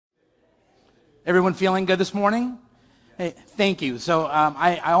Everyone feeling good this morning? Hey, thank you. So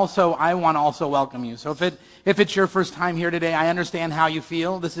I want to also welcome you. So if it's your first time here today, I understand how you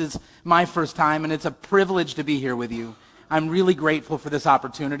feel. This is my first time, and it's a privilege to be here with you. I'm really grateful for this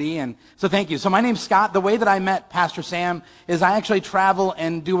opportunity, and so thank you. So my name's Scott. The way that I met Pastor Sam is I actually travel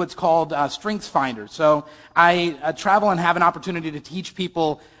and do what's called Strengths Finder. So I travel and have an opportunity to teach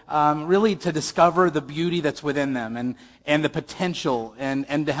people really to discover the beauty that's within them and the potential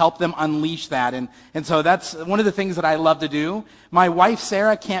and to help them unleash that. And so that's one of the things that I love to do. My wife,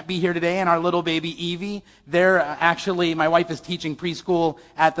 Sarah, can't be here today, and our little baby, Evie, my wife is teaching preschool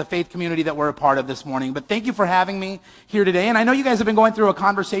at the faith community that we're a part of this morning. But thank you for having me here today. And I know you guys have been going through a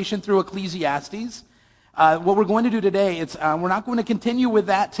conversation through Ecclesiastes. What we're going to do today, we're not going to continue with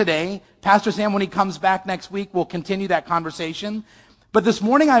that today. Pastor Sam, when he comes back next week, will continue that conversation. But this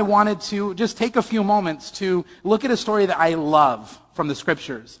morning I wanted to just take a few moments to look at a story that I love from the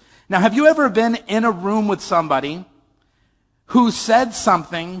scriptures. Now, have you ever been in a room with somebody who said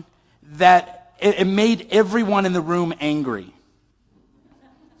something that it made everyone in the room angry?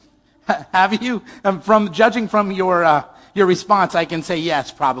 Have you? Judging from your response, I can say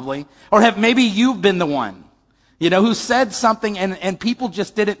yes, probably. Or have maybe you've been the one, who said something and people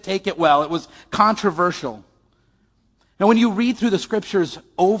just didn't take it well. It was controversial. Now, when you read through the scriptures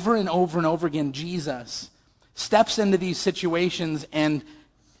over and over and over again, Jesus steps into these situations and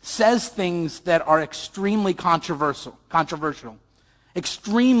says things that are extremely controversial,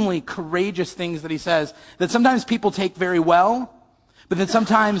 extremely courageous things that he says that sometimes people take very well, but then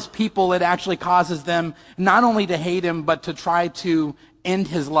sometimes it actually causes them not only to hate him, but to try to end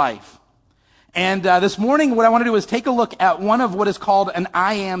his life. And this morning, what I want to do is take a look at one of what is called an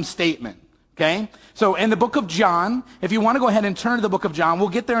I am statement. Okay? So in the book of John, if you want to go ahead and turn to the book of John, we'll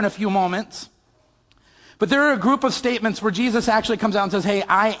get there in a few moments. But there are a group of statements where Jesus actually comes out and says, hey,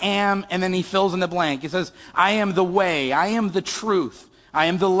 I am, and then he fills in the blank. He says, I am the way, I am the truth, I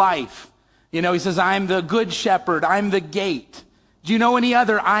am the life. He says, I am the good shepherd, I'm the gate. Do you know any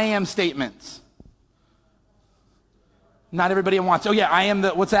other I am statements? Not everybody wants. Oh yeah, I am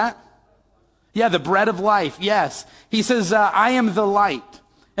what's that? Yeah, the bread of life, yes. He says, I am the light.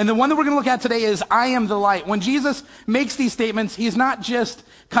 And the one that we're going to look at today is, I am the light. When Jesus makes these statements, he's not just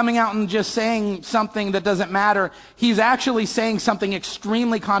coming out and just saying something that doesn't matter. He's actually saying something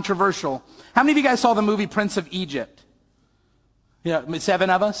extremely controversial. How many of you guys saw the movie Prince of Egypt? Yeah, 7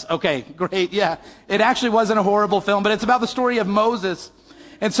 of us? Okay, great, yeah. It actually wasn't a horrible film, but it's about the story of Moses.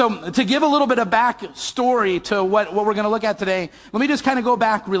 And so to give a little bit of backstory to what we're going to look at today, let me just kind of go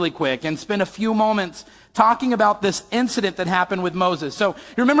back really quick and spend a few moments talking about this incident that happened with Moses. So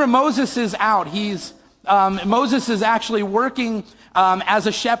you remember Moses is out. Moses is actually working as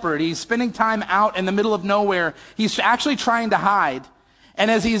a shepherd. He's spending time out in the middle of nowhere. He's actually trying to hide.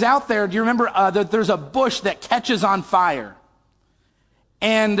 And as he's out there, do you remember that there's a bush that catches on fire?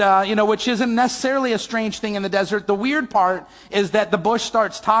 And, which isn't necessarily a strange thing in the desert. The weird part is that the bush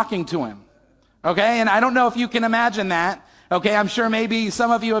starts talking to him. Okay? And I don't know if you can imagine that. Okay? I'm sure maybe some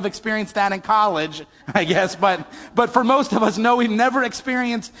of you have experienced that in college, I guess. But for most of us, no, we've never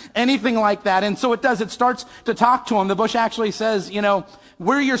experienced anything like that. And so it starts to talk to him. The bush actually says,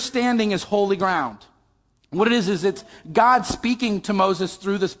 where you're standing is holy ground. What it is it's God speaking to Moses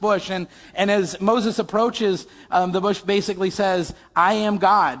through this bush. And as Moses approaches, the bush basically says, I am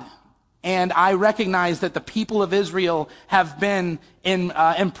God. And I recognize that the people of Israel have been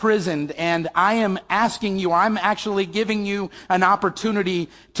imprisoned. And I am asking you, or I'm actually giving you an opportunity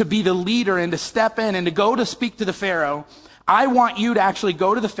to be the leader and to step in and to go to speak to the Pharaoh. I want you to actually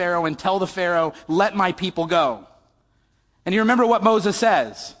go to the Pharaoh and tell the Pharaoh, let my people go. And you remember what Moses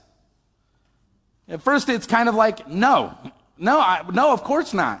says? At first, it's kind of like, no, of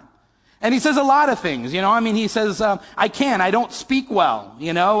course not. And he says a lot of things, he says, I don't speak well,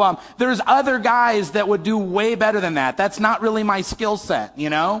 there's other guys that would do way better than that. That's not really my skill set,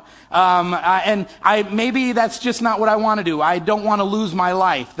 maybe that's just not what I want to do. I don't want to lose my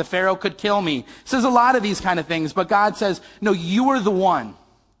life. The Pharaoh could kill me. Says a lot of these kind of things, but God says, no, you are the one.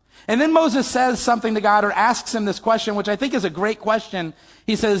 And then Moses says something to God, or asks him this question, which I think is a great question.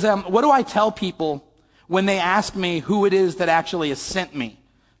 He says, what do I tell people when they ask me who it is that actually has sent me?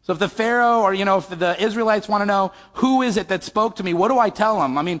 So if the Pharaoh or, if the Israelites want to know, who is it that spoke to me? What do I tell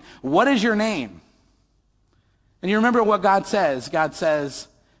them? What is your name? And you remember what God says. God says,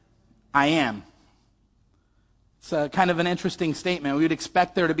 I am. It's a kind of an interesting statement. We would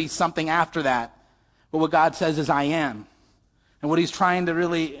expect there to be something after that. But what God says is, I am. And what he's trying to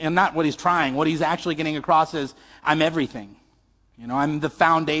really, and not what he's trying, what he's actually getting across is, I'm everything. I'm the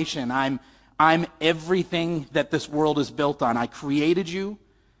foundation. I'm everything that this world is built on. I created you.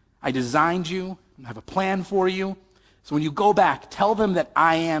 I designed you. I have a plan for you. So when you go back, tell them that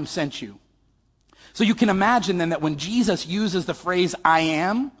I am sent you. So you can imagine then that when Jesus uses the phrase I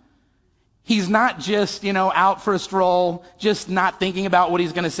am, he's not just, out for a stroll, just not thinking about what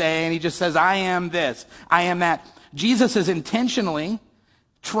he's going to say, and he just says, I am this, I am that. Jesus is intentionally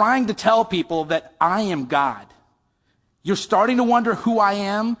trying to tell people that I am God. You're starting to wonder who I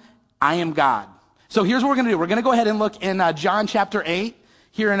am God. So here's what we're going to do. We're going to go ahead and look in John chapter 8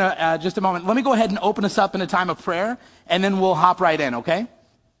 here in just a moment. Let me go ahead and open us up in a time of prayer, and then we'll hop right in, okay?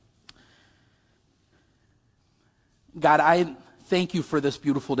 God, I thank you for this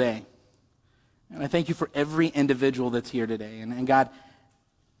beautiful day. And I thank you for every individual that's here today. And God,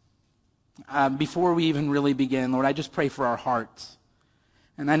 before we even really begin, Lord, I just pray for our hearts.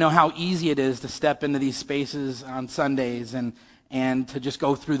 And I know how easy it is to step into these spaces on Sundays and to just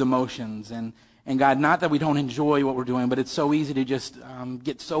go through the motions. And God, not that we don't enjoy what we're doing, but it's so easy to just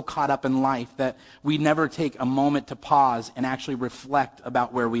get so caught up in life that we never take a moment to pause and actually reflect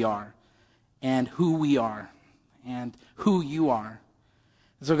about where we are and who we are and who you are.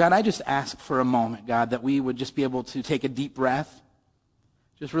 So God, I just ask for a moment, God, that we would just be able to take a deep breath,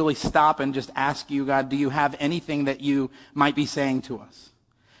 just really stop and just ask you, God, do you have anything that you might be saying to us?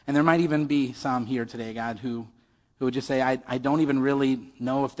 And there might even be some here today, God, who would just say, I don't even really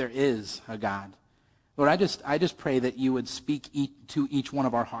know if there is a God. Lord, I just pray that you would speak to each one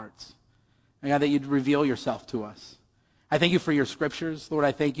of our hearts. And God, that you'd reveal yourself to us. I thank you for your scriptures. Lord,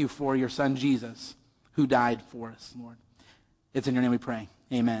 I thank you for your son, Jesus, who died for us, Lord. It's in your name we pray.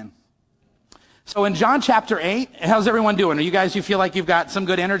 Amen. So in John chapter 8, how's everyone doing? Are you guys, you feel like you've got some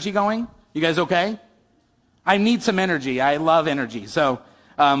good energy going? You guys okay? I need some energy. I love energy. So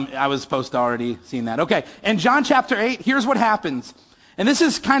I was supposed to already seen that. Okay. In John chapter 8, here's what happens. And this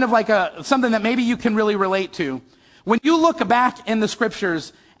is kind of like something that maybe you can really relate to. When you look back in the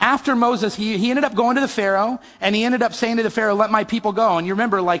scriptures, after Moses, he ended up going to the Pharaoh, and he ended up saying to the Pharaoh, let my people go. And you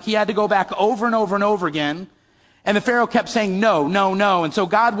remember, like, he had to go back over and over and over again. And the Pharaoh kept saying, no, no, no. And so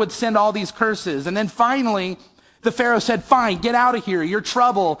God would send all these curses. And then finally, the Pharaoh said, fine, get out of here. You're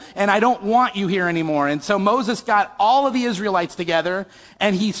trouble, and I don't want you here anymore. And so Moses got all of the Israelites together,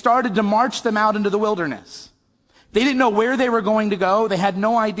 and he started to march them out into the wilderness. They didn't know where they were going to go. They had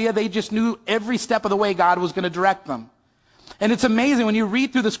no idea. They just knew every step of the way God was going to direct them. And it's amazing when you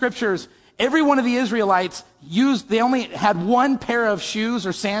read through the scriptures, every one of the Israelites they only had one pair of shoes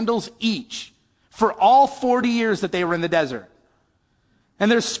or sandals each for all 40 years that they were in the desert. And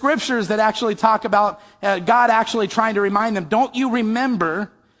there's scriptures that actually talk about God actually trying to remind them, don't you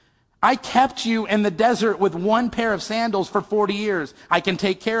remember, I kept you in the desert with one pair of sandals for 40 years. I can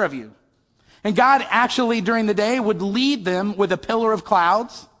take care of you. And God actually during the day would lead them with a pillar of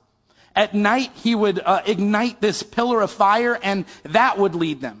clouds. At night, he would ignite this pillar of fire, and that would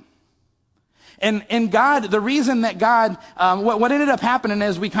lead them. And God, the reason that God, what ended up happening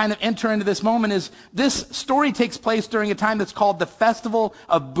as we kind of enter into this moment is this story takes place during a time that's called the Festival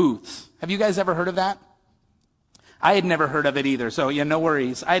of Booths. Have you guys ever heard of that? I had never heard of it either, so yeah, no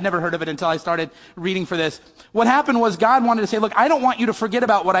worries. I had never heard of it until I started reading for this. What happened was God wanted to say, look, I don't want you to forget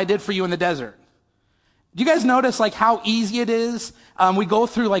about what I did for you in the desert. Do you guys notice like how easy it is? We go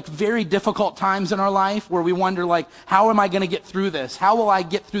through like very difficult times in our life where we wonder like, how am I going to get through this? How will I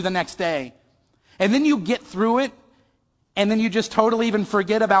get through the next day? And then you get through it, and then you just totally even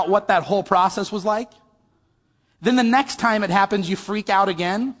forget about what that whole process was like. Then the next time it happens, you freak out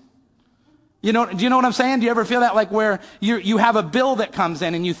again. Do you know what I'm saying? Do you ever feel that, like where you have a bill that comes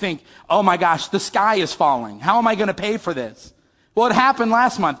in and you think, oh my gosh, the sky is falling. How am I going to pay for this? Well, it happened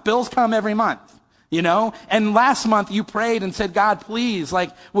last month. Bills come every month. And last month you prayed and said, God, please, like,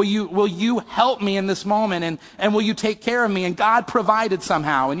 will you help me in this moment and will you take care of me? And God provided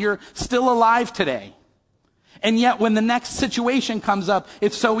somehow, and you're still alive today. And yet when the next situation comes up,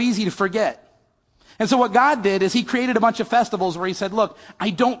 it's so easy to forget. And so what God did is he created a bunch of festivals where he said, look,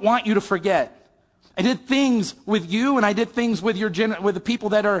 I don't want you to forget. I did things with you, and I did things with with the people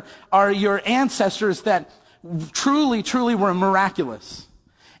that are your ancestors that truly, truly were miraculous.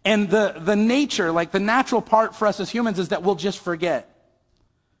 And the nature, like the natural part for us as humans is that we'll just forget.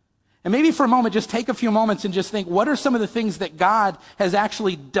 And maybe for a moment, just take a few moments and just think, what are some of the things that God has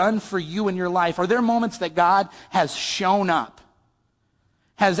actually done for you in your life? Are there moments that God has shown up,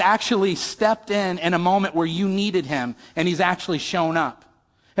 has actually stepped in a moment where you needed him, and he's actually shown up?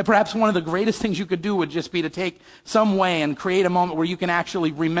 And perhaps one of the greatest things you could do would just be to take some way and create a moment where you can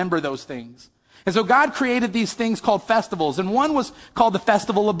actually remember those things. And so God created these things called festivals, and one was called the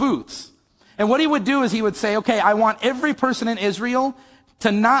Festival of Booths. And what he would do is he would say, okay, I want every person in Israel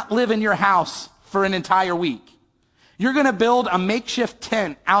to not live in your house for an entire week. You're going to build a makeshift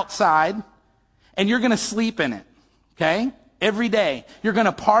tent outside, and you're going to sleep in it, okay? Every day. You're going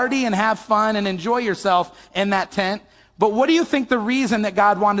to party and have fun and enjoy yourself in that tent. But what do you think the reason that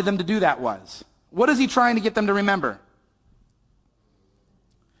God wanted them to do that was? What is he trying to get them to remember?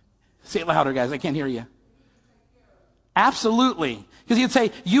 Say it louder, guys. I can't hear you. Absolutely. Because he'd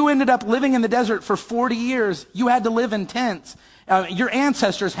say, you ended up living in the desert for 40 years. You had to live in tents. Your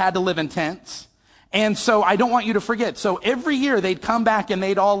ancestors had to live in tents. And so I don't want you to forget. So every year they'd come back and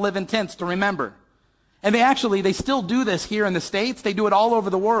they'd all live in tents to remember. And they still do this here in the States. They do it all over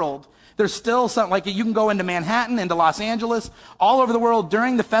the world. There's still something like you can go into Manhattan, into Los Angeles, all over the world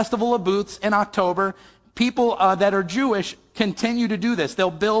during the Festival of Booths in October. People that are Jewish continue to do this.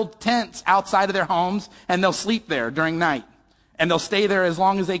 They'll build tents outside of their homes and they'll sleep there during night. And they'll stay there as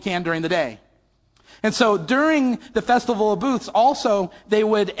long as they can during the day. And so during the Festival of Booths, also,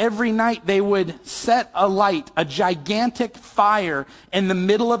 every night they would set alight a gigantic fire in the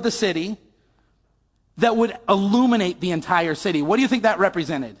middle of the city that would illuminate the entire city. What do you think that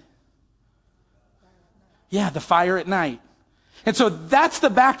represented? Yeah, the fire at night. And so that's the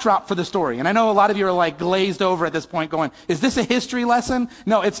backdrop for the story. And I know a lot of you are like glazed over at this point going, is this a history lesson?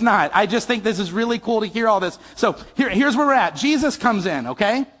 No, it's not. I just think this is really cool to hear all this. So here's where we're at. Jesus comes in,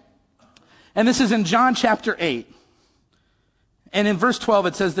 okay? And this is in John chapter 8. And in verse 12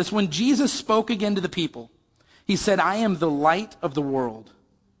 it says this, when Jesus spoke again to the people, he said, I am the light of the world.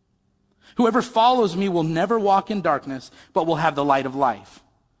 Whoever follows me will never walk in darkness, but will have the light of life.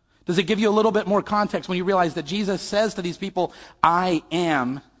 Does it give you a little bit more context when you realize that Jesus says to these people, I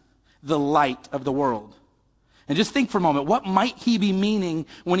am the light of the world? And just think for a moment, what might he be meaning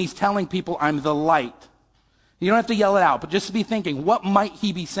when he's telling people, I'm the light? You don't have to yell it out, but just be thinking, what might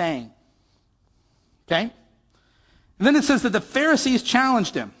he be saying? Okay? And then it says that the Pharisees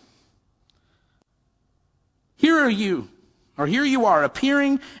challenged him. Here you are,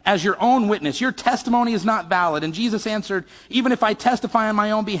 appearing as your own witness. Your testimony is not valid. And Jesus answered, even if I testify on my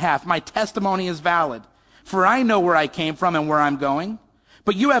own behalf, my testimony is valid. For I know where I came from and where I'm going.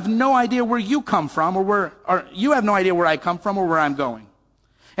 But you have no idea where you come from or you have no idea where I come from or where I'm going.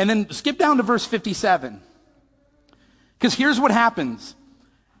 And then skip down to verse 57. Because here's what happens.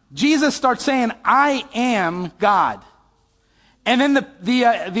 Jesus starts saying, I am God. And then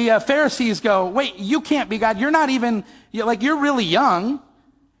the Pharisees go, wait, you can't be God. You're not even, you're really young.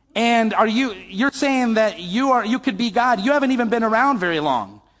 And you're saying that you could be God. You haven't even been around very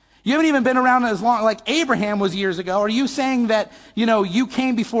long. You haven't even been around as long, like Abraham was years ago. Are you saying that, you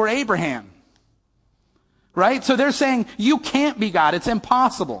came before Abraham? Right? So they're saying, you can't be God. It's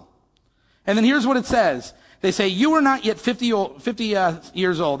impossible. And then here's what it says. They say, you are not yet 50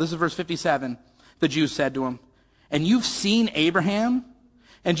 years old. This is verse 57. The Jews said to him, and you've seen Abraham?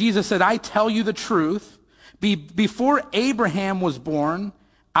 And Jesus said, I tell you the truth. Before Abraham was born,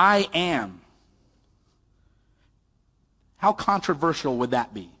 I am. How controversial would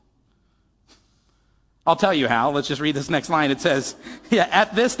that be? I'll tell you how. Let's just read this next line. It says,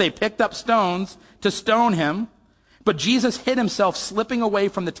 at this they picked up stones to stone him, but Jesus hid himself, slipping away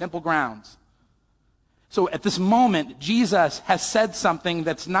from the temple grounds. So at this moment, Jesus has said something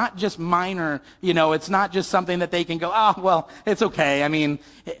that's not just minor, it's not just something that they can go, well, it's okay. I mean,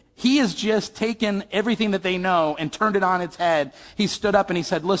 he has just taken everything that they know and turned it on its head. He stood up and he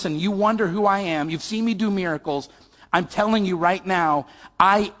said, listen, you wonder who I am. You've seen me do miracles. I'm telling you right now,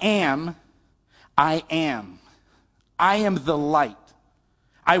 I am the light.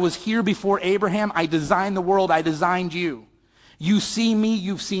 I was here before Abraham. I designed the world. I designed you. You see me,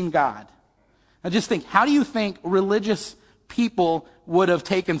 you've seen God. Now just think, how do you think religious people would have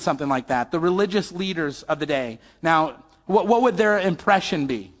taken something like that? The religious leaders of the day. Now, what would their impression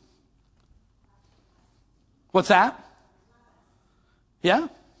be? What's that? Yeah?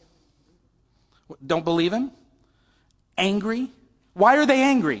 Don't believe him? Angry? Why are they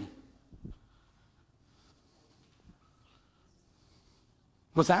angry?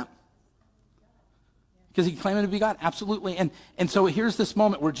 What's that? Because he claimed to be God? Absolutely. And so here's this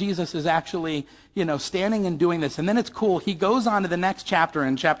moment where Jesus is actually, standing and doing this. And then it's cool. He goes on to the next chapter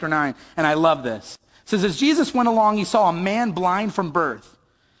in chapter 9, and I love this. It says, as Jesus went along, he saw a man blind from birth.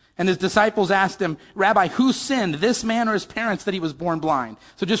 And his disciples asked him, Rabbi, who sinned, this man or his parents, that he was born blind?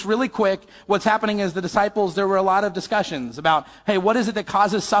 So just really quick, what's happening is the disciples, there were a lot of discussions about, hey, what is it that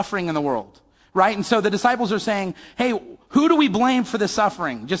causes suffering in the world? Right? And so the disciples are saying, hey, who do we blame for this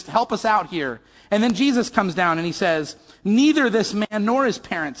suffering? Just help us out here. And then Jesus comes down and he says, neither this man nor his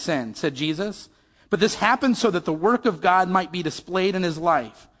parents sinned, said Jesus. But this happened so that the work of God might be displayed in his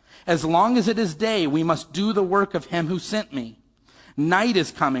life. As long as it is day, we must do the work of him who sent me. Night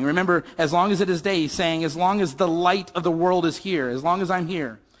is coming. Remember, as long as it is day, he's saying, as long as the light of the world is here, as long as I'm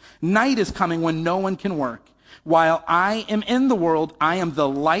here. Night is coming when no one can work. While I am in the world, I am the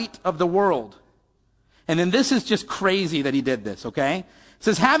light of the world. And then this is just crazy that he did this, okay? It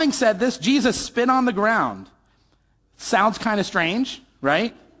says, having said this, Jesus spit on the ground. Sounds kind of strange,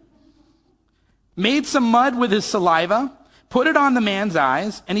 right? Made some mud with his saliva, put it on the man's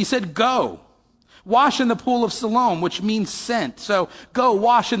eyes, and he said, go, wash in the pool of Siloam, which means sent. So go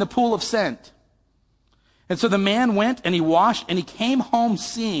wash in the pool of sent. And so the man went and he washed and he came home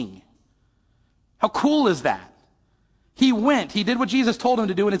seeing. How cool is that? He went, he did what Jesus told him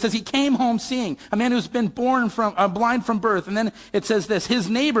to do, and it says he came home seeing. A man who's been blind from birth. And then it says this, his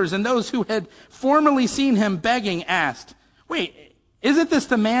neighbors and those who had formerly seen him begging asked, wait, isn't this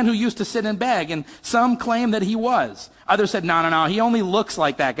the man who used to sit and beg? And some claim that he was. Others said, no, he only looks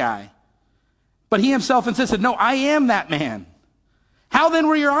like that guy. But he himself insisted, no, I am that man. How then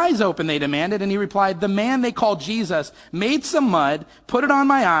were your eyes open, they demanded. And he replied, the man they called Jesus made some mud, put it on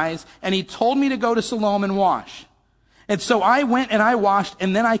my eyes, and he told me to go to Siloam and wash. And so I went and I washed,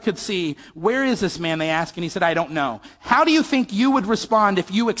 and then I could see, where is this man, they asked, and he said, I don't know. How do you think you would respond if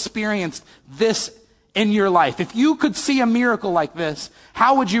you experienced this in your life? If you could see a miracle like this,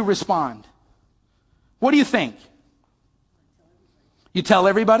 how would you respond? What do you think? You tell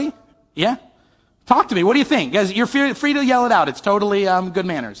everybody? Yeah? Talk to me. What do you think? Guys, you're free to yell it out. It's totally good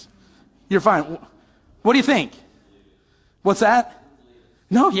manners. You're fine. What do you think? What's that?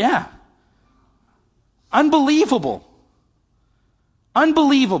 No, yeah. Unbelievable.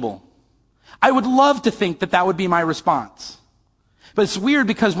 Unbelievable. I would love to think that that would be my response. But it's weird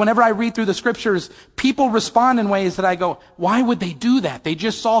because whenever I read through the scriptures, people respond in ways that I go, why would they do that? They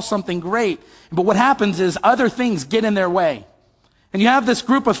just saw something great. But what happens is other things get in their way. And you have this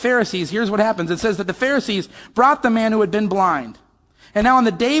group of Pharisees. Here's what happens. It says that the Pharisees brought the man who had been blind. And now on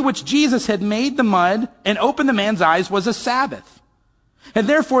the day which Jesus had made the mud and opened the man's eyes was a Sabbath. And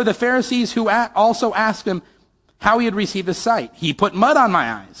therefore the Pharisees who also asked him how he had received his sight. He put mud on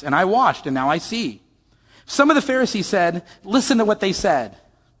my eyes, and I washed, and now I see. Some of the Pharisees said, listen to what they said.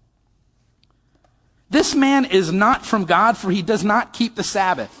 This man is not from God, for he does not keep the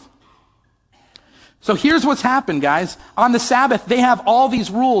Sabbath. So here's what's happened, guys. On the Sabbath, they have all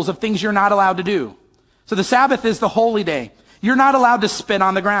these rules of things you're not allowed to do. So the Sabbath is the holy day. You're not allowed to spit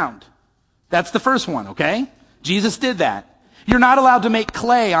on the ground. That's the first one, okay? Jesus did that. You're not allowed to make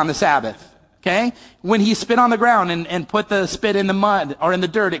clay on the Sabbath. Okay? When he spit on the ground and put the spit in the mud or in the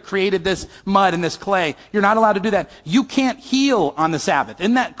dirt, it created this mud and this clay. You're not allowed to do that. You can't heal on the Sabbath.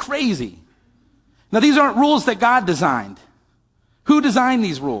 Isn't that crazy? Now, these aren't rules that God designed. Who designed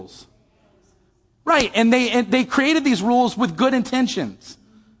these rules? Right. And they created these rules with good intentions.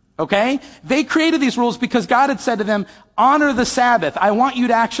 Okay? They created these rules because God had said to them, honor the Sabbath. I want you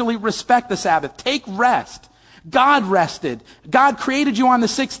to actually respect the Sabbath. Take rest. God rested. God created you on the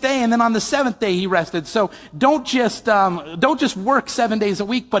sixth day, and then on the seventh day he rested. So don't just work 7 days a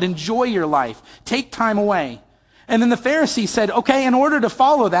week, but enjoy your life. Take time away. And then the Pharisees said, okay, in order to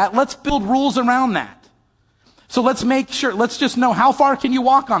follow that, let's build rules around that. So let's just know how far can you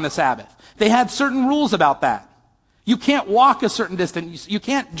walk on the Sabbath. They had certain rules about that. You can't walk a certain distance. You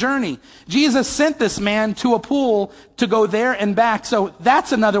can't journey. Jesus sent this man to a pool to go there and back. So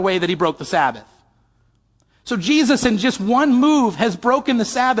that's another way that he broke the Sabbath. So Jesus, in just one move, has broken the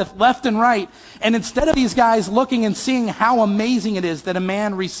Sabbath left and right. And instead of these guys looking and seeing how amazing it is that a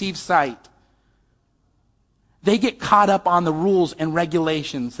man receives sight, they get caught up on the rules and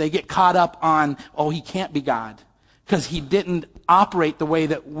regulations. They get caught up on, oh, he can't be God because he didn't operate the way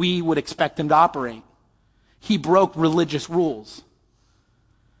that we would expect him to operate. He broke religious rules.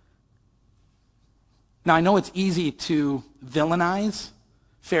 Now, I know it's easy to villainize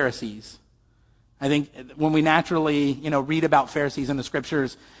Pharisees. I think when we naturally, read about Pharisees in the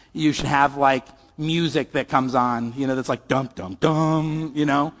scriptures, you should have like music that comes on, that's like dum dum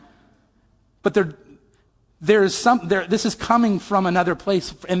dum, But this is coming from another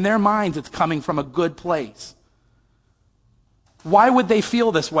place. In their minds, it's coming from a good place. Why would they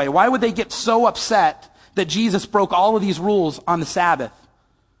feel this way? Why would they get so upset that Jesus broke all of these rules on the Sabbath?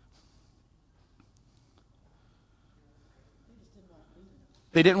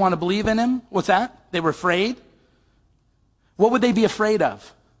 They didn't want to believe in him? What's that? They were afraid? What would they be afraid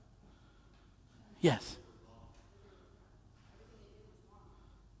of? Yes.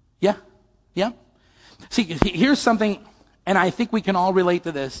 Yeah. Yeah. See, here's something, and I think we can all relate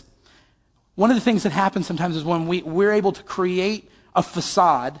to this. One of the things that happens sometimes is when we're able to create a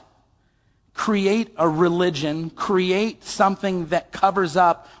facade, create a religion, create something that covers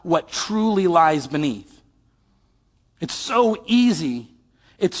up what truly lies beneath. It's so easy.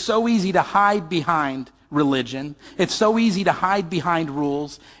 It's so easy to hide behind religion. It's so easy to hide behind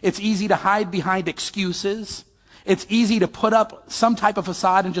rules. It's easy to hide behind excuses. It's easy to put up some type of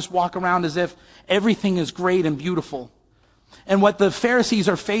facade and just walk around as if everything is great and beautiful. And what the Pharisees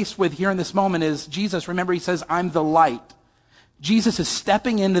are faced with here in this moment is Jesus, remember, he says, I'm the light. Jesus is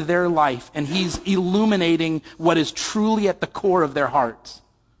stepping into their life and he's illuminating what is truly at the core of their hearts.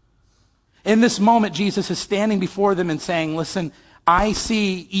 In this moment, Jesus is standing before them and saying, listen, I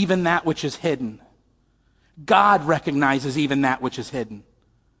see even that which is hidden. God recognizes even that which is hidden.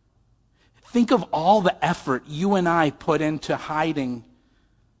 Think of all the effort you and I put into hiding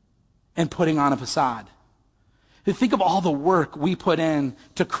and putting on a facade. Think of all the work we put in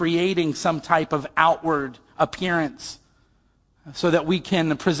to creating some type of outward appearance so that we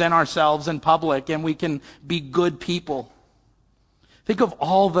can present ourselves in public and we can be good people. Think of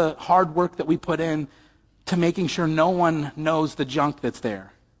all the hard work that we put in to making sure no one knows the junk that's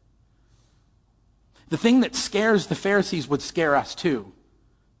there. The thing that scares the Pharisees would scare us too.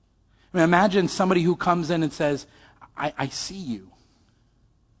 I mean, imagine somebody who comes in and says, I see you.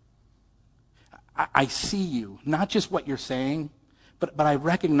 I see you. Not just what you're saying, but I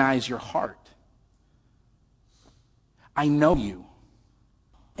recognize your heart. I know you,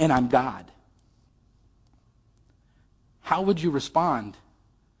 and I'm God. How would you respond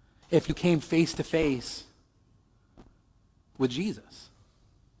if you came face to face with Jesus?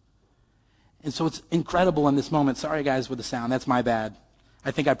 And so it's incredible in this moment. Sorry, guys, with the sound. That's my bad.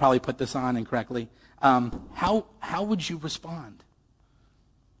 I think I probably put this on incorrectly. How would you respond?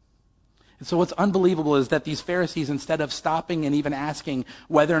 And so what's unbelievable is that these Pharisees, instead of stopping and even asking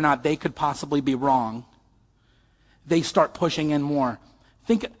whether or not they could possibly be wrong, they start pushing in more.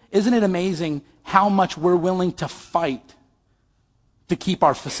 Isn't it amazing how much we're willing to fight to keep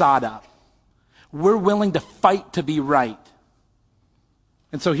our facade up? We're willing to fight to be right.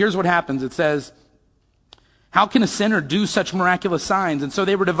 And so here's what happens. It says, how can a sinner do such miraculous signs? And so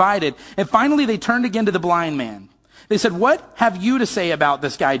they were divided. And finally they turned again to the blind man. They said, what have you to say about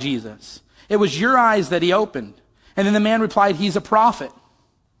this guy Jesus? It was your eyes that he opened. And then the man replied, he's a prophet.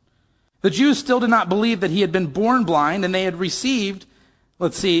 The Jews still did not believe that he had been born blind and they had received,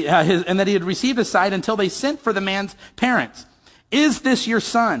 and that he had received his sight until they sent for the man's parents. Is this your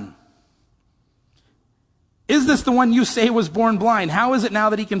son? Is this the one you say was born blind? How is it now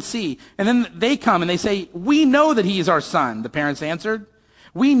that he can see? And then they come and they say, we know that he is our son. The parents answered,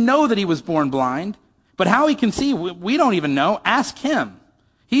 we know that he was born blind, but how he can see, we don't even know. Ask him.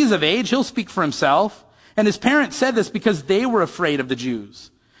 He's of age. He'll speak for himself. And his parents said this because they were afraid of the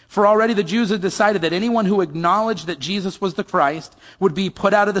Jews. For already the Jews had decided that anyone who acknowledged that Jesus was the Christ would be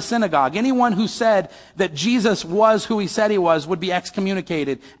put out of the synagogue. Anyone who said that Jesus was who he said he was would be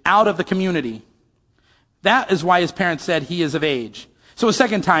excommunicated out of the community. That is why his parents said he is of age. So a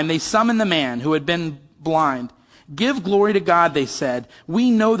second time they summoned the man who had been blind. Give glory to God, they said.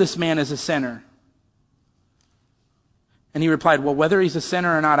 We know this man is a sinner. And he replied, well, whether he's a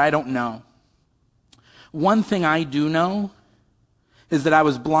sinner or not, I don't know. One thing I do know is that I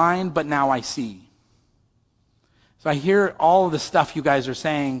was blind, but now I see. So I hear all of the stuff you guys are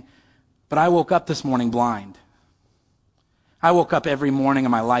saying, but I woke up this morning blind. I woke up every morning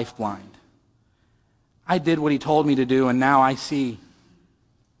of my life blind. I did what he told me to do, and now I see.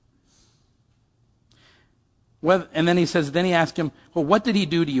 Well, and then he asked him, well, what did he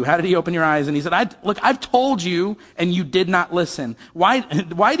do to you? How did he open your eyes? And he said, I've told you, and you did not listen. Why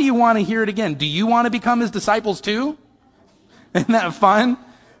do you want to hear it again? Do you want to become his disciples too? Isn't that fun?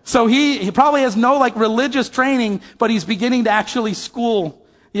 So he probably has no religious training, but he's beginning to actually school,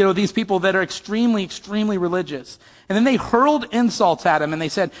 these people that are extremely, extremely religious. And then they hurled insults at him and they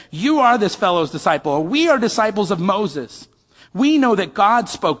said, you are this fellow's disciple, or we are disciples of Moses. We know that God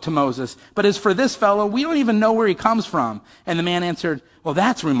spoke to Moses, but as for this fellow, we don't even know where he comes from. And the man answered, well,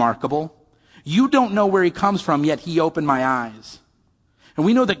 that's remarkable. You don't know where he comes from, yet he opened my eyes. And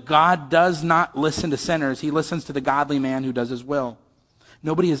we know that God does not listen to sinners. He listens to the godly man who does his will.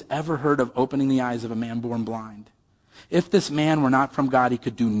 Nobody has ever heard of opening the eyes of a man born blind. If this man were not from God, he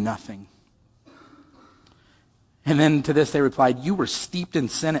could do nothing. And then to this they replied, you were steeped in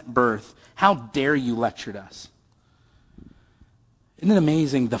sin at birth. How dare you lecture us? Isn't it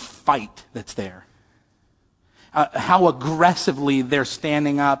amazing the fight that's there? How aggressively they're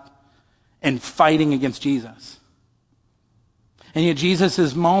standing up and fighting against Jesus. And yet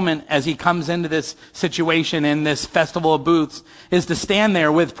Jesus' moment as he comes into this situation in this festival of booths is to stand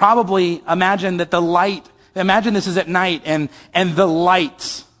there with probably, imagine this is at night and the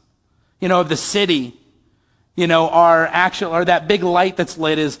lights, of the city or that big light that's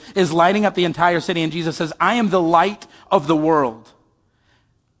lit is lighting up the entire city. And Jesus says, I am the light of the world.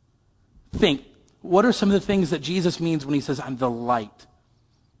 Think, what are some of the things that Jesus means when he says, I'm the light?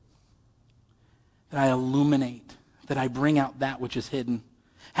 That I illuminate, that I bring out that which is hidden.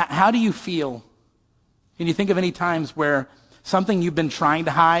 How do you feel? Can you think of any times where something you've been trying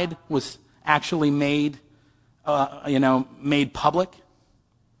to hide was actually made public?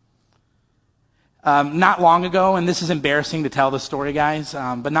 Not long ago, and this is embarrassing to tell the story, guys,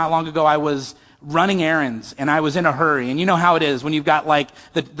 but not long ago I was running errands and I was in a hurry. And you know how it is when you've got like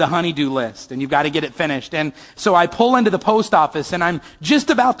the honey-do list and you've got to get it finished. And so I pull into the post office and I'm just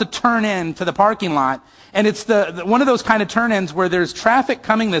about to turn in to the parking lot. And it's one of those kind of turn-ins where there's traffic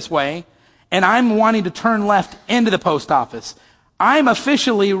coming this way and I'm wanting to turn left into the post office. I'm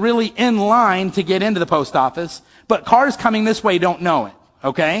officially really in line to get into the post office, but cars coming this way don't know it,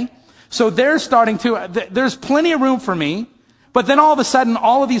 okay? So there's plenty of room for me, but then all of a sudden,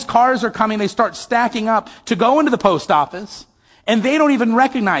 all of these cars are coming, they start stacking up to go into the post office, and they don't even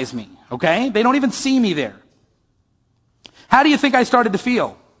recognize me, okay? They don't even see me there. How do you think I started to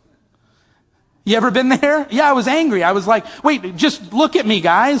feel? You ever been there? Yeah, I was angry. I was like, wait, just look at me,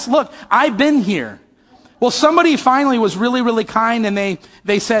 guys. Look, I've been here. Well, somebody finally was really, really kind, and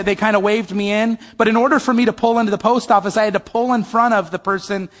they said, they kind of waved me in. But in order for me to pull into the post office, I had to pull in front of the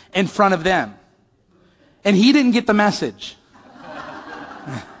person in front of them. And he didn't get the message.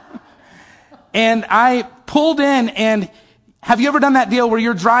 And I pulled in, and have you ever done that deal where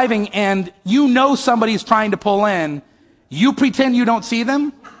you're driving and you know somebody's trying to pull in, you pretend you don't see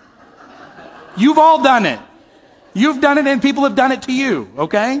them? You've all done it. You've done it, and people have done it to you,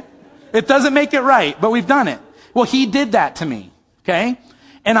 okay? It doesn't make it right, but we've done it. Well, he did that to me, okay?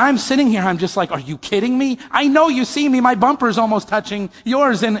 And I'm sitting here, I'm just like, are you kidding me? I know you see me, my bumper's almost touching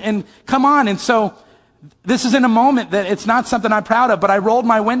yours, and come on. And so this is in a moment that it's not something I'm proud of, but I rolled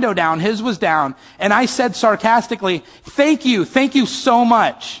my window down, his was down, and I said sarcastically, thank you so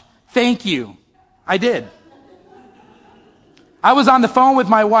much. Thank you. I did. I was on the phone with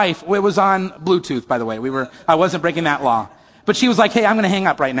my wife. It was on Bluetooth, by the way. I wasn't breaking that law. But she was like, hey, I'm going to hang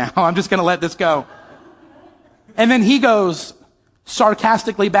up right now. I'm just going to let this go. And then he goes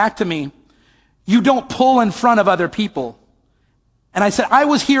sarcastically back to me, you don't pull in front of other people. And I said, I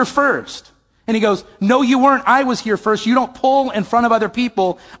was here first. And he goes, no, you weren't. I was here first. You don't pull in front of other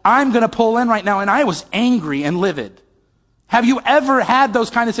people. I'm going to pull in right now. And I was angry and livid. Have you ever had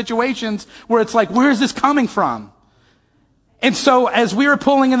those kind of situations where it's like, where is this coming from? And so as we were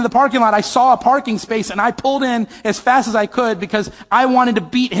pulling into the parking lot, I saw a parking space and I pulled in as fast as I could because I wanted to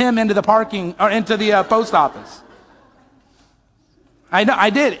beat him into the post office. I know,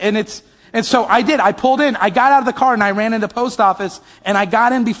 I did. And so I did. I pulled in. I got out of the car and I ran into the post office and I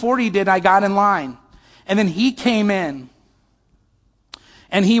got in before he did. I got in line. And then he came in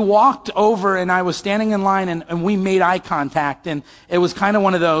and he walked over and I was standing in line and we made eye contact. And it was kind of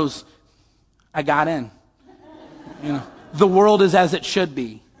one of those, I got in, the world is as it should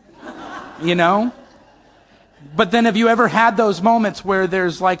be, But then have you ever had those moments where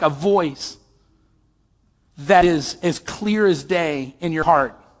there's like a voice that is as clear as day in your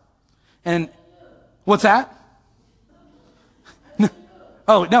heart? And what's that?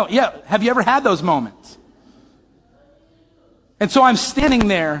 Oh, no, yeah. Have you ever had those moments? And so I'm standing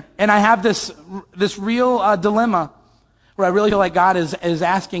there and I have this real dilemma where I really feel like God is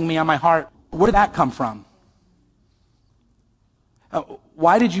asking me on my heart, where did that come from?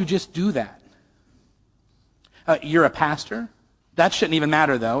 Why did you just do that? You're a pastor. That shouldn't even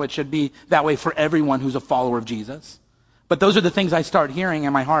matter, though. It should be that way for everyone who's a follower of Jesus. But those are the things I start hearing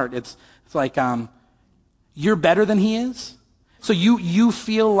in my heart. It's like, you're better than he is? So you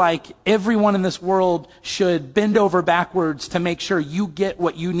feel like everyone in this world should bend over backwards to make sure you get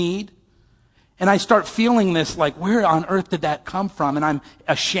what you need? And I start feeling this, like, where on earth did that come from? And I'm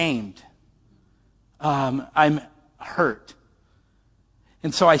ashamed. I'm hurt.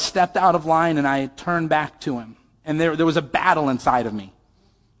 And so I stepped out of line and I turned back to him. And there was a battle inside of me.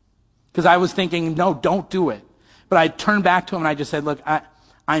 Because I was thinking, no, don't do it. But I turned back to him and I just said, look,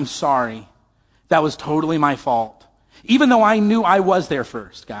 I'm sorry. That was totally my fault. Even though I knew I was there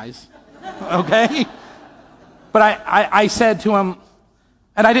first, guys. Okay? But I said to him,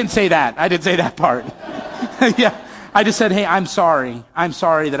 and I didn't say that. I didn't say that part. Yeah. I just said, hey, I'm sorry. I'm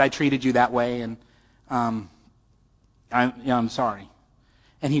sorry that I treated you that way. And I'm sorry.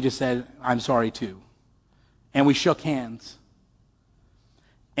 And he just said, I'm sorry too. And we shook hands.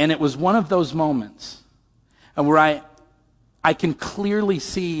 And it was one of those moments where I can clearly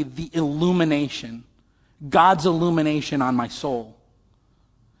see the illumination, God's illumination on my soul.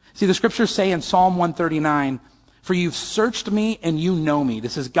 See, the scriptures say in Psalm 139, "For you've searched me and you know me."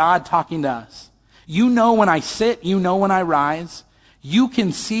 This is God talking to us. "You know when I sit, you know when I rise. You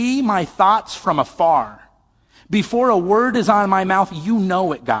can see my thoughts from afar. Before a word is on my mouth, you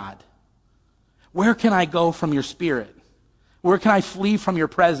know it, God. Where can I go from your spirit? Where can I flee from your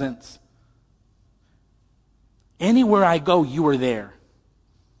presence? Anywhere I go, you are there."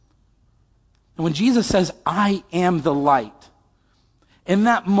 And when Jesus says, "I am the light," in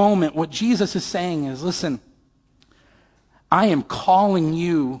that moment, what Jesus is saying is, listen, I am calling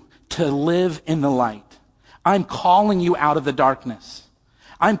you to live in the light. I'm calling you out of the darkness.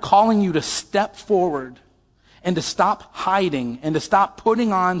 I'm calling you to step forward and to stop hiding and to stop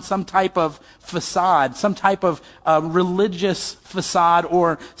putting on some type of facade, some type of religious facade,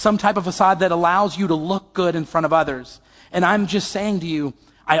 or some type of facade that allows you to look good in front of others. And I'm just saying to you,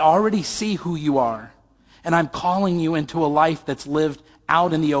 I already see who you are, and I'm calling you into a life that's lived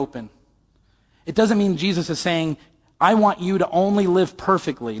out in the open. It doesn't mean Jesus is saying, I want you to only live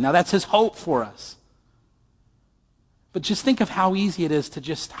perfectly. Now that's his hope for us. But just think of how easy it is to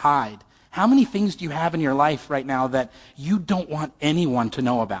just hide. How many things do you have in your life right now that you don't want anyone to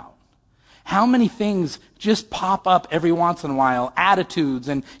know about? How many things just pop up every once in a while? Attitudes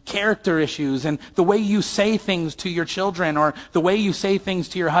and character issues and the way you say things to your children or the way you say things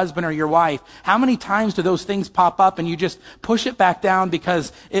to your husband or your wife. How many times do those things pop up and you just push it back down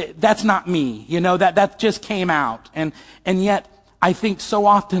because that's not me? You know, that just came out. And yet I think so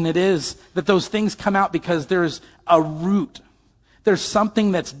often it is that those things come out because there's a root. There's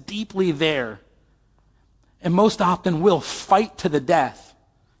something that's deeply there. And most often we'll fight to the death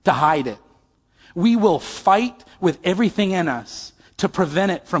to hide it. We will fight with everything in us to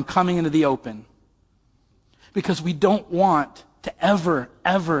prevent it from coming into the open. Because we don't want to ever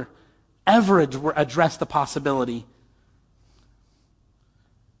address the possibility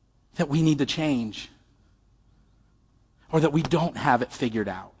that we need to change or that we don't have it figured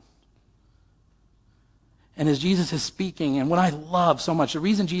out. And as Jesus is speaking, and what I love so much, the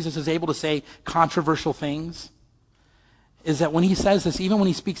reason Jesus is able to say controversial things is that when he says this, even when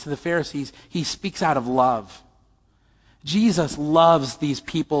he speaks to the Pharisees, he speaks out of love. Jesus loves these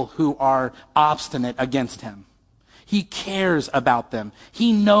people who are obstinate against him. He cares about them.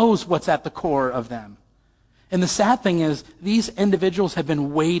 He knows what's at the core of them. And the sad thing is, these individuals have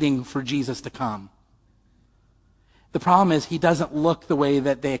been waiting for Jesus to come. The problem is, he doesn't look the way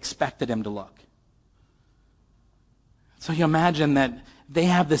that they expected him to look. So you imagine that they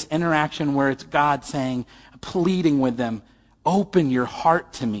have this interaction where it's God saying, pleading with them, open your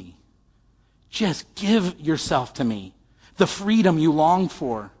heart to me. Just give yourself to me. The freedom you long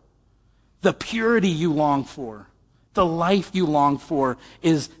for, the purity you long for, the life you long for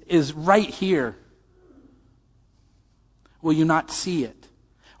is right here. Will you not see it?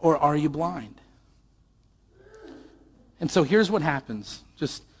 Or are you blind? And so here's what happens.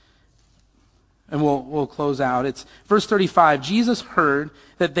 And we'll close out. It's verse 35. Jesus heard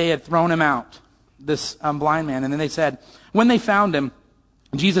that they had thrown him out, this blind man. And then they said, when they found him,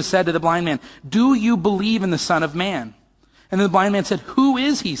 Jesus said to the blind man, do you believe in the Son of Man? And then the blind man said, who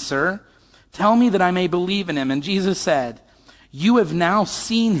is he, sir? Tell me that I may believe in him. And Jesus said, you have now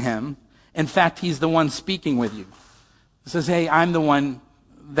seen him. In fact, he's the one speaking with you. He says, hey, I'm the one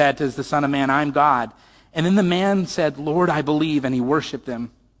that is the Son of Man. I'm God. And then the man said, Lord, I believe. And he worshiped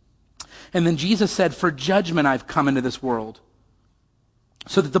him. And then Jesus said, for judgment I've come into this world,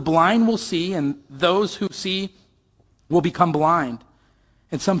 so that the blind will see, and those who see will become blind.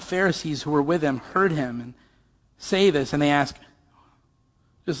 And some Pharisees who were with him heard him and say this, and they ask,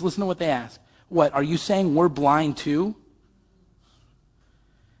 just listen to what they ask. What, are you saying we're blind too?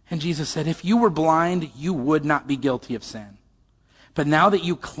 And Jesus said, if you were blind, you would not be guilty of sin. But now that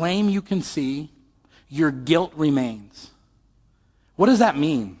you claim you can see, your guilt remains. What does that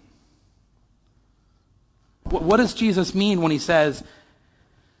mean? What does Jesus mean when he says,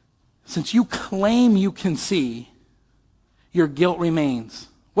 since you claim you can see, your guilt remains?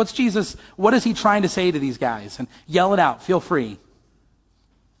 What is he trying to say to these guys? And yell it out. Feel free.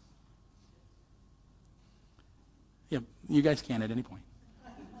 Yeah, you guys can at any point.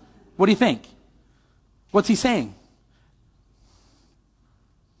 What do you think? What's he saying?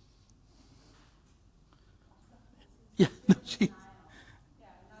 Yeah, no,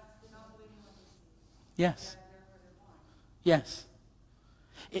 yes. Yes.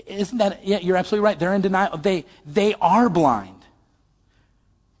 Isn't that, yeah, you're absolutely right. They're in denial. They are blind,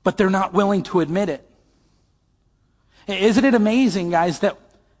 but they're not willing to admit it. Isn't it amazing, guys, that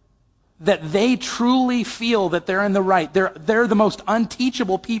they truly feel that they're in the right? They're the most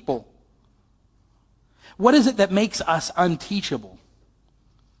unteachable people. What is it that makes us unteachable?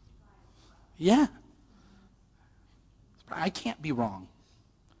 Yeah. I can't be wrong.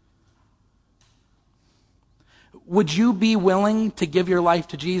 Would you be willing to give your life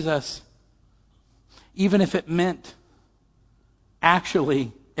to Jesus even if it meant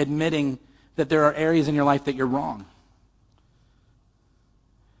actually admitting that there are areas in your life that you're wrong?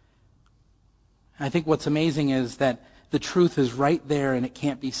 I think what's amazing is that the truth is right there and it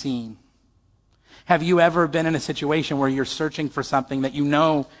can't be seen. Have you ever been in a situation where you're searching for something that you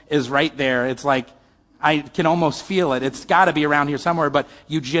know is right there? It's like, I can almost feel it. It's got to be around here somewhere, but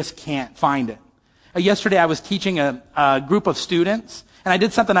you just can't find it. Yesterday I was teaching a group of students, and I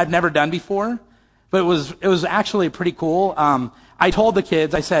did something I've never done before, but it was actually pretty cool. I told the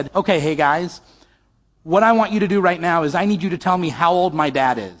kids, I said, okay, hey guys, what I want you to do right now is I need you to tell me how old my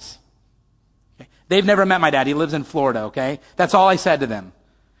dad is. Okay? They've never met my dad. He lives in Florida, okay? That's all I said to them.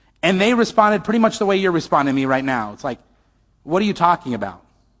 And they responded pretty much the way you're responding to me right now. It's like, what are you talking about?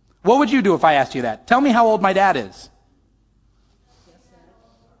 What would you do if I asked you that? Tell me how old my dad is.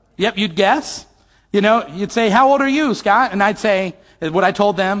 Yep, you'd guess. You know, you'd say, how old are you, Scott? And I'd say, what I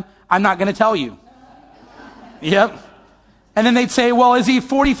told them, I'm not going to tell you. Yep. And then they'd say, well, is he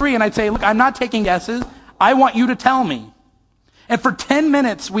 43? And I'd say, look, I'm not taking guesses. I want you to tell me. And for 10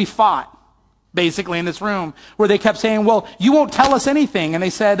 minutes, we fought, basically, in this room, where they kept saying, well, you won't tell us anything. And they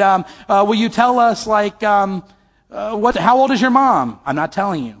said, will you tell us, like, how old is your mom? I'm not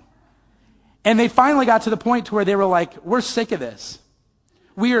telling you. And they finally got to the point to where they were like, we're sick of this.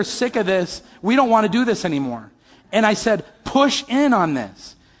 We are sick of this. We don't want to do this anymore. And I said, push in on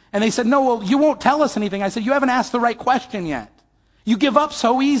this. And they said, no, well, you won't tell us anything. I said, you haven't asked the right question yet. You give up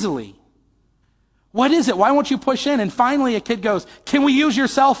so easily. What is it? Why won't you push in? And finally a kid goes, can we use your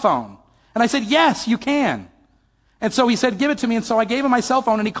cell phone? And I said, yes, you can. And so he said, give it to me. And so I gave him my cell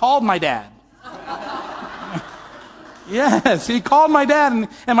phone and he called my dad. Yes, he called my dad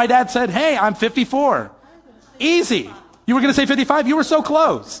and my dad said, hey, I'm 54. Easy. You were going to say 55? You were so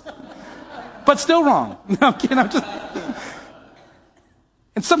close. But still wrong. No, I'm kidding.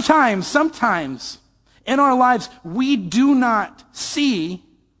 And sometimes in our lives, we do not see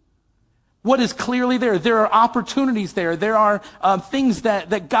what is clearly there. There are opportunities there. There are things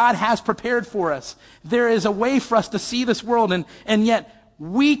that God has prepared for us. There is a way for us to see this world, and yet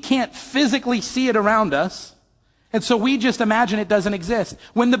we can't physically see it around us. And so we just imagine it doesn't exist.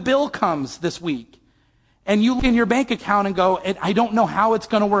 When the bill comes this week, and you look in your bank account and go, I don't know how it's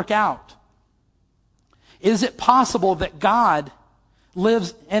going to work out. Is it possible that God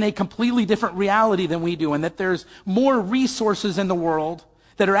lives in a completely different reality than we do, and that there's more resources in the world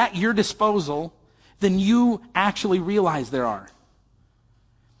that are at your disposal than you actually realize there are?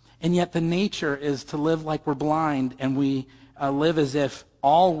 And yet the nature is to live like we're blind, and we live as if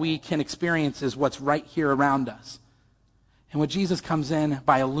all we can experience is what's right here around us. And when Jesus comes in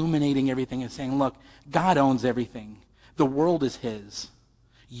by illuminating everything and saying, look, God owns everything. The world is his.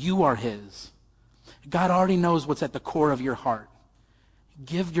 You are his. God already knows what's at the core of your heart.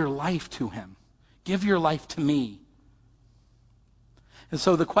 Give your life to him. Give your life to me. And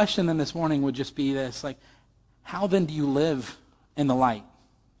so the question then this morning would just be this, like, how then do you live in the light?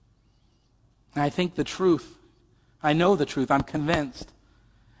 And I think the truth, I know the truth, I'm convinced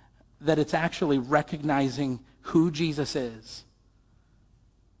that it's actually recognizing who Jesus is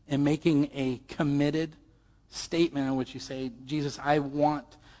and making a committed statement in which you say, Jesus, I want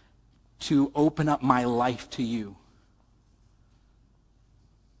to open up my life to you.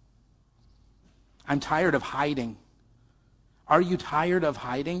 I'm tired of hiding. Are you tired of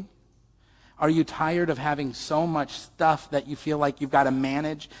hiding? Are you tired of having so much stuff that you feel like you've got to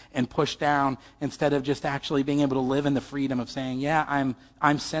manage and push down instead of just actually being able to live in the freedom of saying, yeah,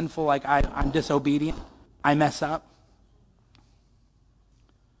 I'm sinful, like I'm disobedient, I mess up.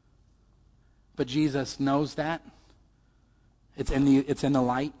 But Jesus knows that. It's in the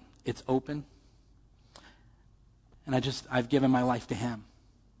light. It's open. And I've given my life to him.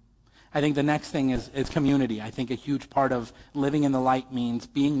 I think the next thing is community. I think a huge part of living in the light means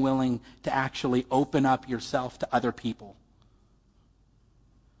being willing to actually open up yourself to other people.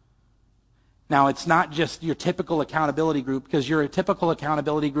 Now, it's not just your typical accountability group, because you're a typical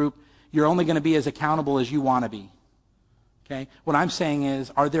accountability group, you're only going to be as accountable as you want to be. Okay? What I'm saying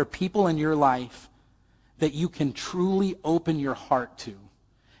is, are there people in your life that you can truly open your heart to,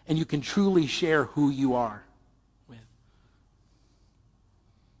 and you can truly share who you are with?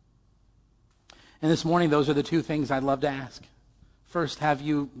 And this morning, those are the two things I'd love to ask. First, have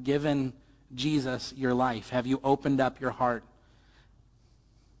you given Jesus your life? Have you opened up your heart?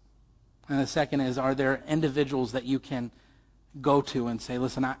 And the second is, are there individuals that you can go to and say,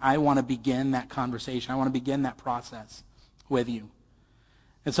 listen, I want to begin that conversation. I want to begin that process with you.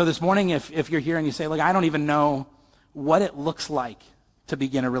 And so this morning, if you're here and you say, look, I don't even know what it looks like to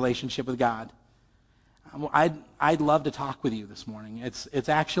begin a relationship with God, I'd love to talk with you this morning. It's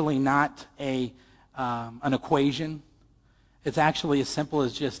actually not an equation. It's actually as simple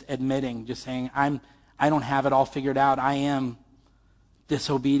as just admitting, just saying, I don't have it all figured out. I am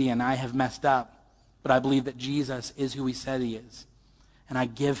disobedient. I have messed up. But I believe that Jesus is who he said he is. And I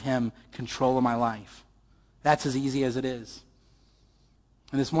give him control of my life. That's as easy as it is.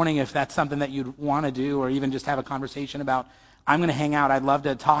 And this morning, if that's something that you'd want to do or even just have a conversation about, I'm going to hang out. I'd love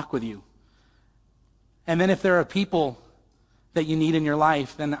to talk with you. And then if there are people that you need in your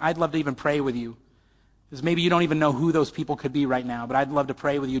life, then I'd love to even pray with you. Because maybe you don't even know who those people could be right now, but I'd love to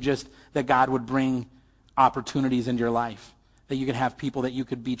pray with you just that God would bring opportunities into your life, that you could have people that you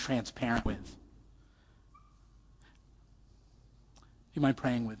could be transparent with. Do you mind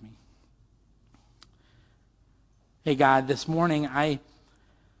praying with me? Hey, God, this morning, I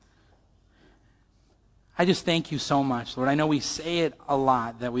just thank you so much, Lord. I know we say it a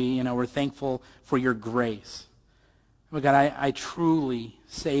lot, that we're thankful for your grace. But God, I truly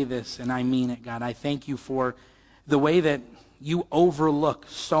say this, and I mean it, God. I thank you for the way that you overlook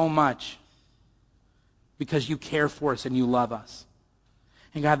so much because you care for us and you love us.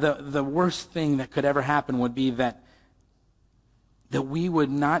 And God, the worst thing that could ever happen would be that we would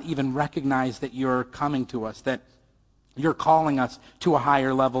not even recognize that you're coming to us, that you're calling us to a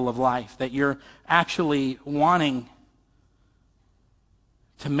higher level of life, that you're actually wanting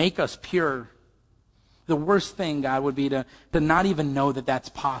to make us pure. The worst thing, God, would be to not even know that that's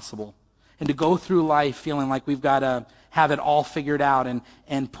possible and to go through life feeling like we've got to have it all figured out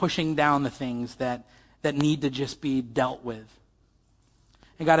and pushing down the things that need to just be dealt with.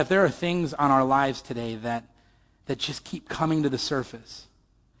 And God, if there are things on our lives today that just keep coming to the surface,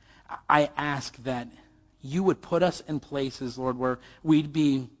 I ask that you would put us in places, Lord, where we'd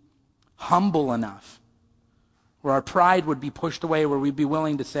be humble enough, where our pride would be pushed away, where we'd be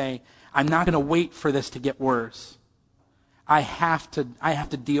willing to say, I'm not going to wait for this to get worse. I have to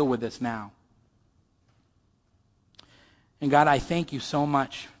deal with this now. And God, I thank you so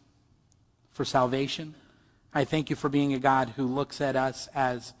much for salvation. I thank you for being a God who looks at us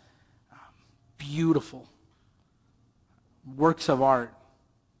as beautiful works of art,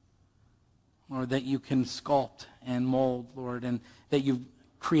 Lord, that you can sculpt and mold, Lord, and that you've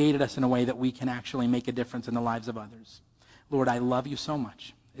created us in a way that we can actually make a difference in the lives of others. Lord, I love you so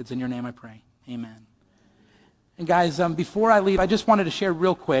much. It's in your name I pray. Amen. And guys, before I leave, I just wanted to share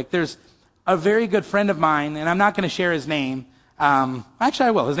real quick. There's a very good friend of mine, and I'm not going to share his name. Actually,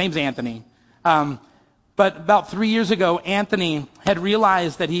 I will. His name's Anthony. But about 3 years ago, Anthony had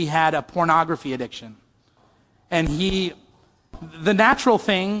realized that he had a pornography addiction. And the natural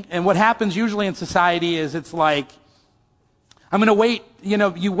thing, and what happens usually in society is it's like, I'm going to wait,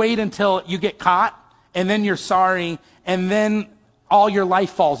 you wait until you get caught, and then you're sorry, and then all your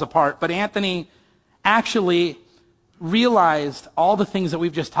life falls apart. But Anthony actually realized all the things that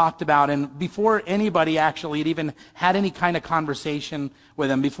we've just talked about, and before anybody actually had even had any kind of conversation with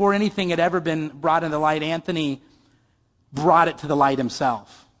him, before anything had ever been brought into light, Anthony brought it to the light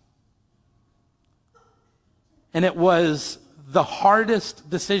himself. And it was the hardest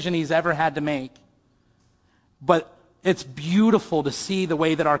decision he's ever had to make. But it's beautiful to see the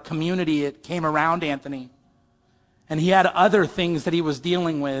way that our community, it came around Anthony. And he had other things that he was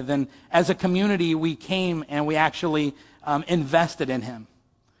dealing with. And as a community, we came and we actually invested in him.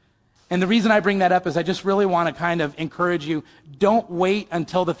 And the reason I bring that up is I just really want to kind of encourage you, don't wait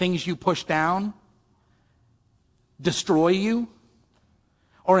until the things you push down destroy you,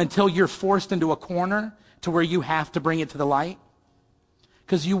 or until you're forced into a corner to where you have to bring it to the light.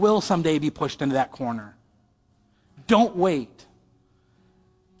 Because you will someday be pushed into that corner. Don't wait.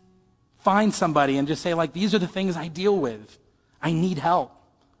 Find somebody and just say, like, these are the things I deal with. I need help.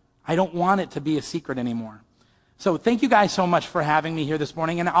 I don't want it to be a secret anymore. So thank you guys so much for having me here this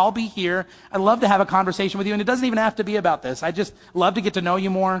morning. And I'll be here. I'd love to have a conversation with you. And it doesn't even have to be about this. I just love to get to know you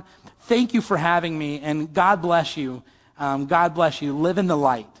more. Thank you for having me. And God bless you. God bless you. Live in the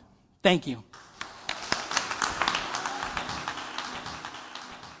light. Thank you.